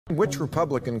Which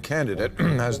Republican candidate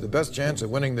has the best chance of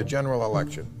winning the general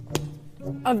election?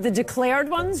 Of the declared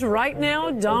ones, right now,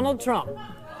 Donald Trump.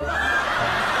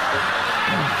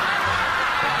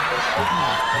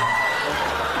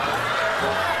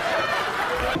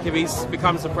 If he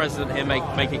becomes the president, he'll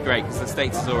make it great because the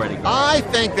states is already great. I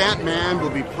think that man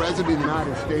will be president of the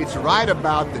United States right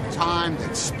about the time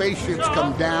that spaceships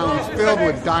come down filled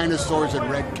with dinosaurs and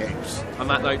red capes. On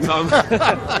that note, Tom,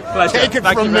 Take it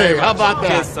from me. How about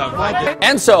that? Cheers, Tom.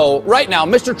 And so, right now,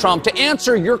 Mr. Trump, to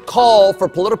answer your call for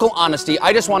political honesty,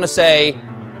 I just want to say,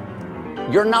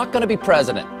 you're not going to be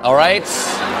president, all right?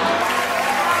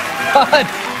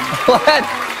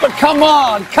 But come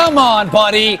on,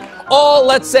 buddy. All,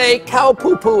 let's say, cow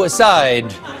poo-poo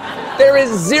aside, there is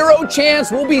zero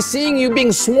chance we'll be seeing you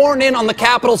being sworn in on the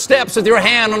Capitol steps with your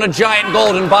hand on a giant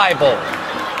golden Bible.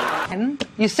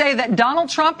 You say that Donald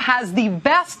Trump has the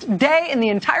best day in the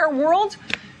entire world,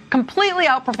 completely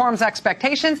outperforms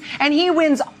expectations, and he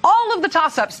wins all of the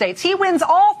toss-up states. He wins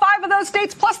all 5 of those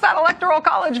states, plus that electoral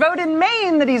college vote in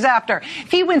Maine that he's after.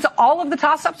 If he wins all of the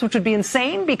toss-ups, which would be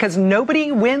insane because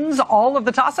nobody wins all of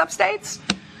the toss-up states,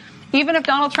 even if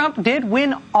Donald Trump did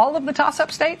win all of the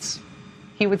toss-up states,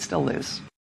 he would still lose.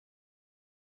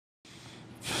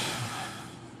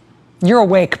 You're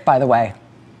awake, by the way.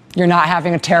 You're not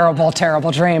having a terrible,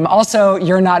 terrible dream. Also,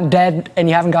 you're not dead and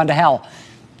you haven't gone to hell.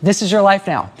 This is your life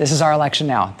now. This is our election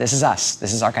now. This is us.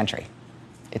 This is our country.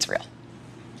 It's real.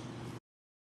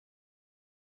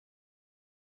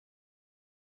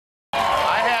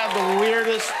 I had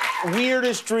the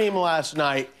weirdest dream last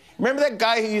night. Remember that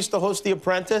guy who used to host The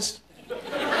Apprentice?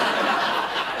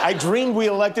 I dreamed we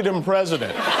elected him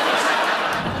president.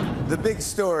 The big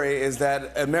story is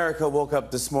that America woke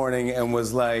up this morning and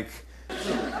was like,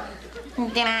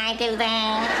 did I do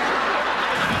that?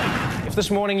 If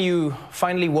this morning you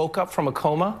finally woke up from a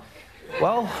coma,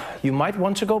 well, you might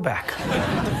want to go back.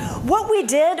 What we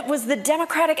did was the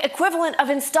Democratic equivalent of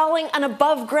installing an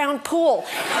above-ground pool.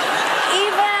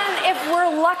 Even if we're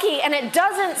lucky and it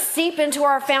doesn't seep into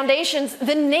our foundations,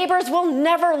 the neighbors will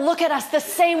never look at us the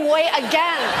same way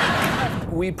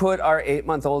again. We put our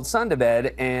 8-month-old son to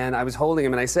bed, and I was holding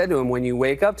him, and I said to him, when you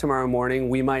wake up tomorrow morning,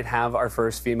 we might have our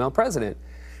first female president.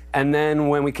 And then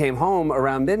when we came home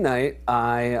around midnight,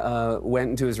 I went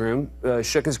into his room,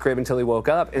 shook his crib until he woke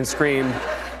up, and screamed,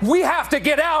 "We have to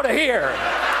get out of here!"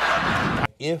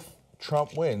 If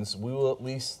Trump wins, we will at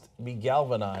least be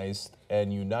galvanized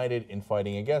and united in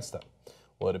fighting against him.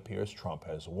 Well, it appears Trump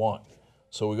has won.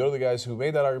 So we go to the guys who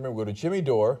made that argument. We go to Jimmy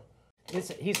Dore.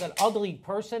 He's an ugly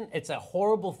person. It's a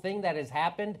horrible thing that has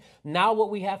happened. Now what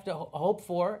we have to hope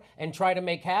for and try to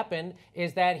make happen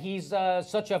is that he's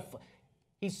such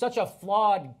a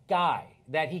flawed guy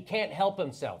that he can't help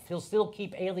himself. He'll still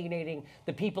keep alienating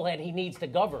the people that he needs to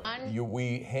govern.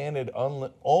 We handed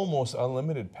almost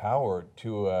unlimited power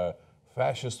to a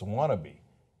fascist wannabe.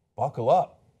 Buckle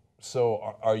up.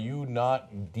 So are you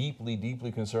not deeply,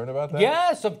 deeply concerned about that?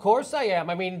 Yes, of course I am.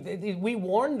 I mean, we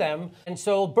warned them. And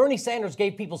so Bernie Sanders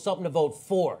gave people something to vote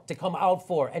for, to come out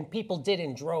for, and people did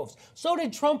in droves. So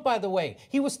did Trump, by the way.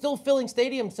 He was still filling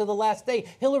stadiums to the last day.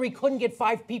 Hillary couldn't get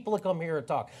 5 people to come here and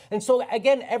talk. And so,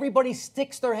 again, everybody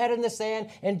sticks their head in the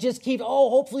sand and just keep,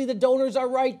 hopefully the donors are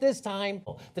right this time.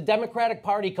 The Democratic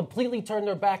Party completely turned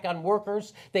their back on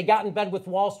workers. They got in bed with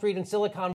Wall Street and Silicon